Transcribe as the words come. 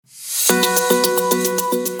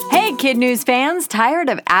Kid News fans, tired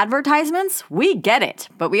of advertisements? We get it,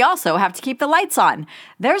 but we also have to keep the lights on.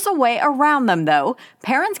 There's a way around them, though.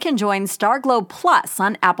 Parents can join Starglow Plus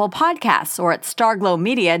on Apple Podcasts or at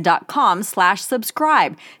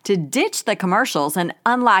starglowmedia.com/subscribe to ditch the commercials and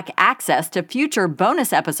unlock access to future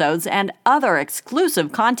bonus episodes and other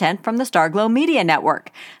exclusive content from the Starglow Media Network.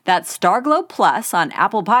 That's Starglow Plus on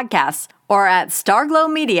Apple Podcasts or at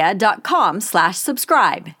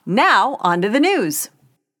starglowmedia.com/subscribe. Now, on to the news.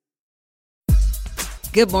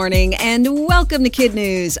 Good morning and welcome to Kid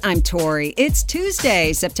News. I'm Tori. It's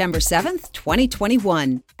Tuesday, September 7th,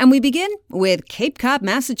 2021. And we begin with Cape Cod,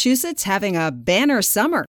 Massachusetts having a banner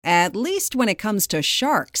summer, at least when it comes to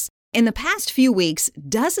sharks. In the past few weeks,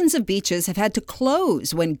 dozens of beaches have had to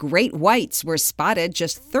close when great whites were spotted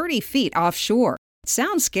just 30 feet offshore.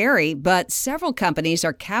 Sounds scary, but several companies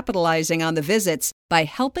are capitalizing on the visits by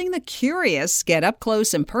helping the curious get up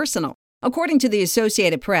close and personal. According to the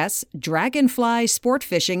Associated Press, Dragonfly Sport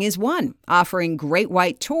Fishing is one, offering great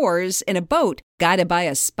white tours in a boat guided by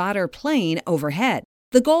a spotter plane overhead.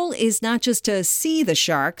 The goal is not just to see the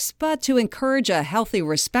sharks, but to encourage a healthy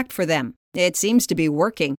respect for them. It seems to be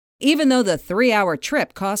working. Even though the 3-hour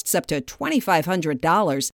trip costs up to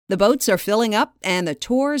 $2,500, the boats are filling up and the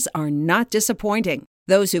tours are not disappointing.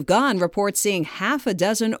 Those who've gone report seeing half a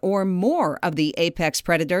dozen or more of the apex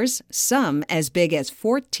predators, some as big as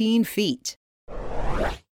 14 feet.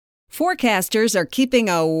 Forecasters are keeping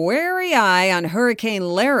a wary eye on Hurricane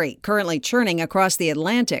Larry, currently churning across the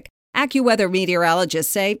Atlantic. AccuWeather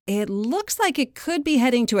meteorologists say it looks like it could be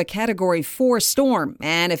heading to a Category 4 storm,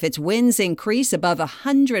 and if its winds increase above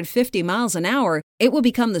 150 miles an hour, it will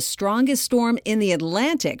become the strongest storm in the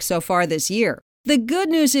Atlantic so far this year. The good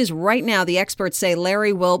news is right now the experts say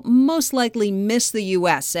Larry will most likely miss the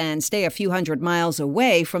U.S. and stay a few hundred miles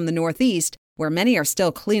away from the Northeast, where many are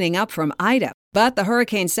still cleaning up from Ida. But the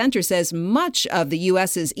Hurricane Center says much of the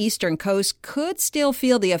U.S.'s eastern coast could still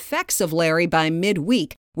feel the effects of Larry by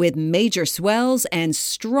midweek, with major swells and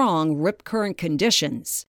strong rip current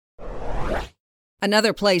conditions.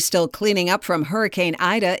 Another place still cleaning up from Hurricane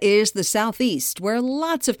Ida is the Southeast, where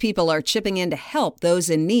lots of people are chipping in to help those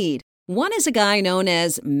in need. One is a guy known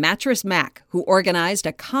as Mattress Mac, who organized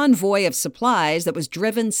a convoy of supplies that was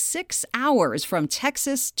driven 6 hours from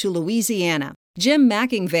Texas to Louisiana. Jim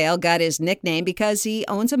Mackingvale got his nickname because he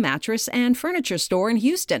owns a mattress and furniture store in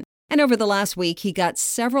Houston. And over the last week, he got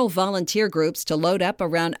several volunteer groups to load up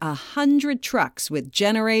around 100 trucks with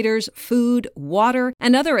generators, food, water,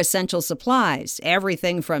 and other essential supplies,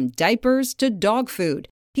 everything from diapers to dog food.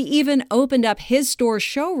 He even opened up his store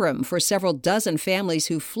showroom for several dozen families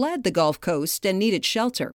who fled the Gulf Coast and needed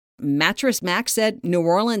shelter. Mattress Mac said New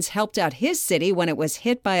Orleans helped out his city when it was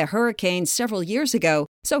hit by a hurricane several years ago,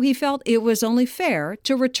 so he felt it was only fair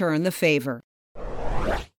to return the favor.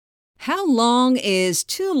 How long is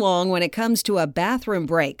too long when it comes to a bathroom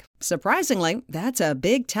break? Surprisingly, that's a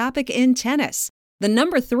big topic in tennis. The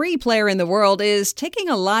number 3 player in the world is taking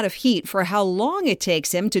a lot of heat for how long it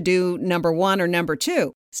takes him to do number 1 or number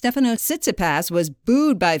 2. Stefanos Tsitsipas was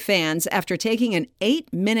booed by fans after taking an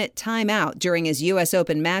 8-minute timeout during his U.S.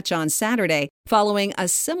 Open match on Saturday, following a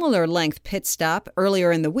similar-length pit stop earlier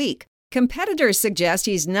in the week. Competitors suggest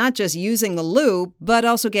he's not just using the loo, but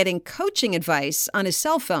also getting coaching advice on his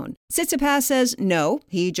cell phone. Tsitsipas says no,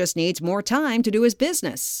 he just needs more time to do his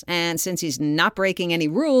business. And since he's not breaking any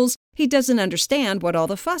rules, he doesn't understand what all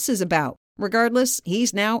the fuss is about. Regardless,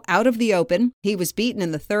 he's now out of the Open. He was beaten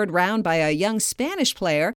in the 3rd round by a young Spanish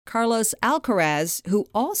player, Carlos Alcaraz, who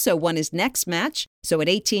also won his next match. So at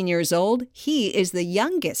 18 years old, he is the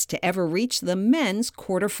youngest to ever reach the men's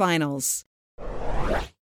quarterfinals.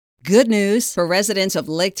 Good news for residents of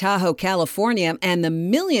Lake Tahoe, California, and the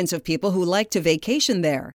millions of people who like to vacation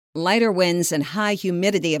there. Lighter winds and high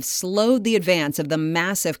humidity have slowed the advance of the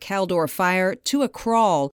massive Caldor fire to a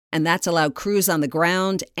crawl, and that's allowed crews on the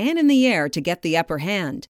ground and in the air to get the upper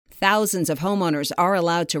hand. Thousands of homeowners are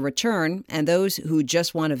allowed to return, and those who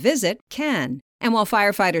just want to visit can. And while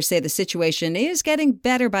firefighters say the situation is getting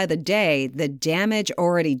better by the day, the damage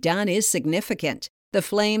already done is significant. The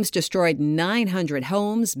flames destroyed 900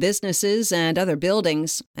 homes, businesses, and other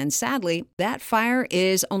buildings, and sadly, that fire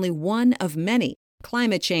is only one of many.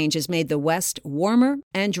 Climate change has made the West warmer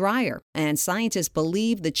and drier, and scientists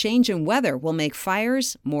believe the change in weather will make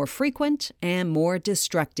fires more frequent and more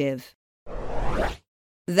destructive.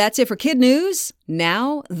 That's it for Kid News.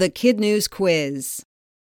 Now, the Kid News quiz.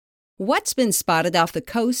 What's been spotted off the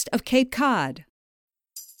coast of Cape Cod?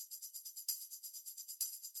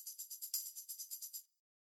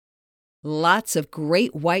 Lots of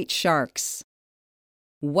great white sharks.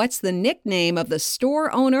 What's the nickname of the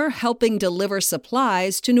store owner helping deliver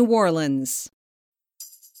supplies to New Orleans?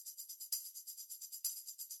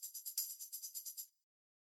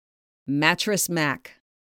 Mattress Mac.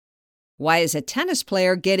 Why is a tennis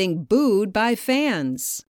player getting booed by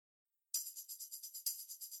fans?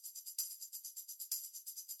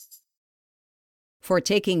 For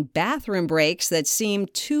taking bathroom breaks that seem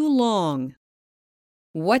too long.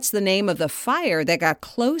 What's the name of the fire that got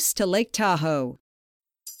close to Lake Tahoe?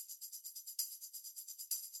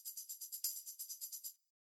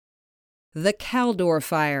 The Caldor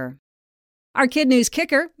Fire. Our Kid News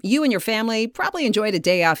kicker, you and your family probably enjoyed a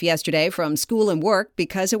day off yesterday from school and work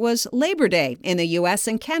because it was Labor Day in the U.S.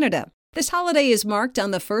 and Canada. This holiday is marked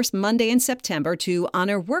on the first Monday in September to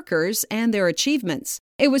honor workers and their achievements.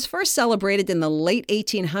 It was first celebrated in the late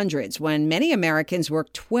 1800s when many Americans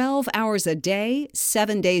worked 12 hours a day,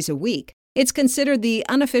 7 days a week. It's considered the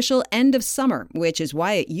unofficial end of summer, which is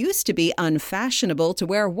why it used to be unfashionable to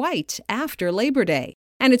wear white after Labor Day.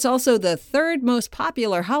 And it's also the third most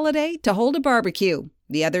popular holiday to hold a barbecue,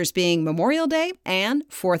 the others being Memorial Day and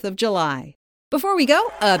 4th of July. Before we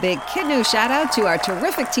go, a big Kid News shout out to our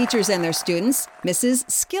terrific teachers and their students, Mrs.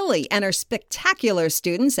 Skilly and her spectacular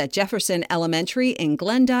students at Jefferson Elementary in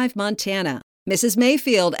Glendive, Montana, Mrs.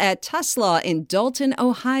 Mayfield at Tuslaw in Dalton,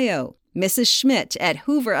 Ohio, Mrs. Schmidt at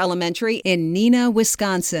Hoover Elementary in Neenah,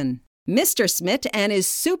 Wisconsin, Mr. Schmidt and his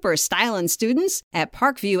super stylin' students at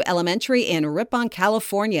Parkview Elementary in Ripon,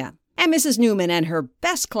 California, and Mrs. Newman and her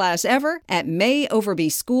best class ever at May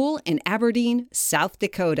Overby School in Aberdeen, South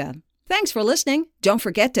Dakota. Thanks for listening. Don't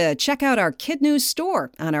forget to check out our Kid News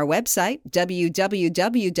store on our website,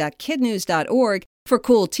 www.kidnews.org, for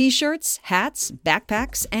cool t-shirts, hats,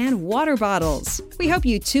 backpacks, and water bottles. We hope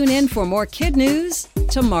you tune in for more Kid News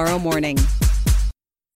tomorrow morning.